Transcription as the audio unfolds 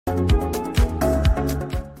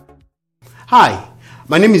Hi,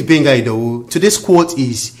 my name is Benga Idowu. Today's quote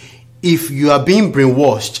is, if you are being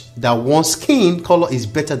brainwashed that one skin color is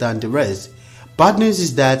better than the rest, bad news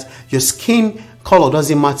is that your skin color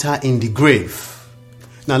doesn't matter in the grave.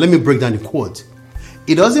 Now let me break down the quote.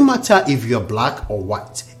 It doesn't matter if you are black or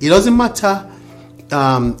white. It doesn't matter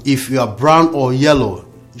if you are brown or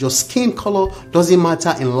yellow. Your skin color doesn't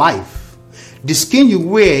matter in life. The skin you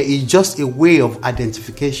wear is just a way of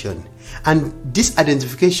identification. And this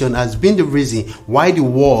identification has been the reason why the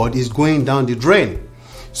world is going down the drain.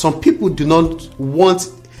 Some people do not want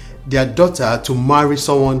their daughter to marry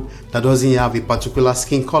someone that doesn't have a particular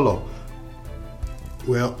skin color.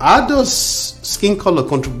 Well, how does skin color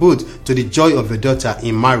contribute to the joy of your daughter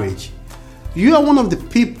in marriage? You are one of the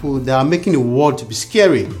people that are making the world to be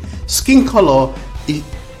scary. Skin color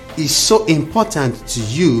is so important to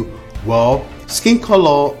you. Well, skin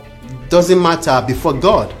color doesn't matter before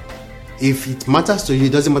God. If it matters to you,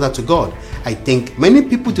 it doesn't matter to God. I think many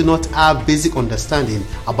people do not have basic understanding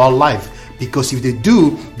about life, because if they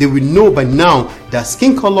do, they will know by now that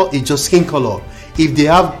skin color is just skin color. If they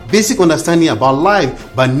have basic understanding about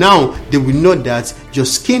life, by now they will know that your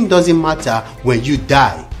skin doesn't matter when you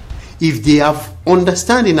die. If they have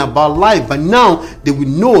understanding about life, by now they will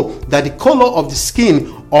know that the color of the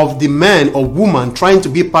skin of the man or woman trying to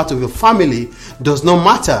be part of your family does not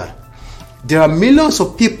matter. There are millions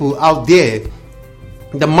of people out there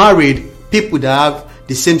that married people that have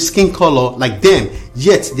the same skin color like them,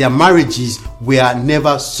 yet their marriages were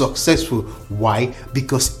never successful. Why?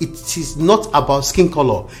 Because it is not about skin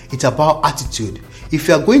color, it's about attitude. If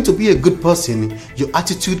you are going to be a good person, your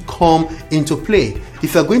attitude come into play.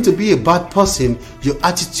 If you are going to be a bad person, your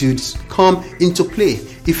attitudes come into play.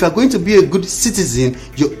 If you are going to be a good citizen,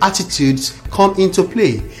 your attitudes come into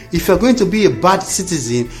play. If you are going to be a bad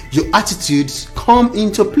citizen, your attitudes come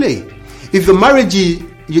into play. If your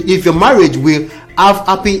marriage will have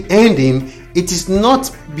happy ending, it is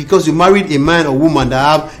not because you married a man or woman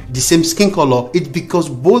that have the same skin color. It's because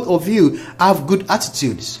both of you have good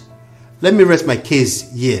attitudes. Let me rest my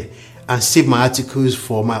case here and save my articles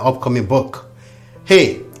for my upcoming book.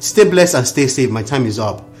 Hey, stay blessed and stay safe. My time is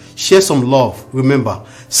up. Share some love. Remember,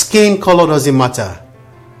 skin color doesn't matter.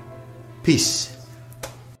 Peace.